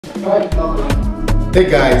Hey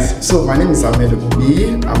guys, so my name is Ahmed Obi.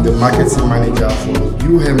 I'm the marketing manager for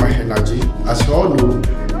UM Energy. As you all know,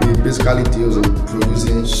 we basically deal in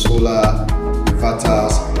producing solar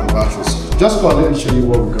inverters and batteries. Just let me show you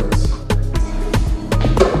what we got.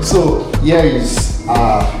 So here is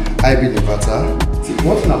our hybrid inverter. See,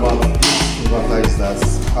 one thing about this inverter is that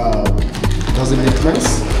it doesn't make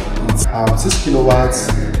noise. It's 6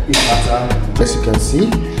 kilowatts inverter. As you can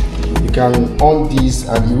see, you can on this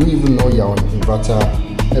and you will even know you're on inverter.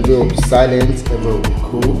 Everything will be silent, everything will be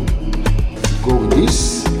cool. Go with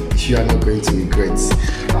this, you are not going to regret.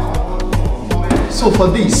 So for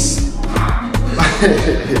this,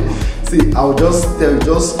 see, I'll just tell you,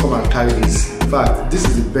 just come and carry this. In fact, this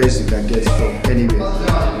is the best you can get from anywhere.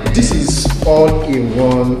 This is all in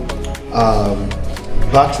one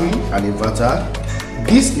battery and inverter.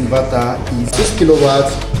 This inverter is 6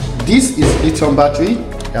 kilowatts. This is lithium battery.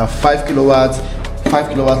 They are 5 kilowatts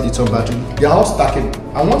lithium battery. They are all stackable.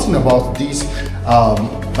 And one thing about this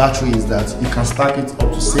battery is that you can stack it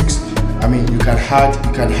up to 6. I mean, you can add it.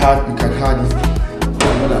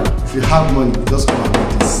 If you have money, just come and do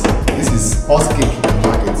this. This is hot cake.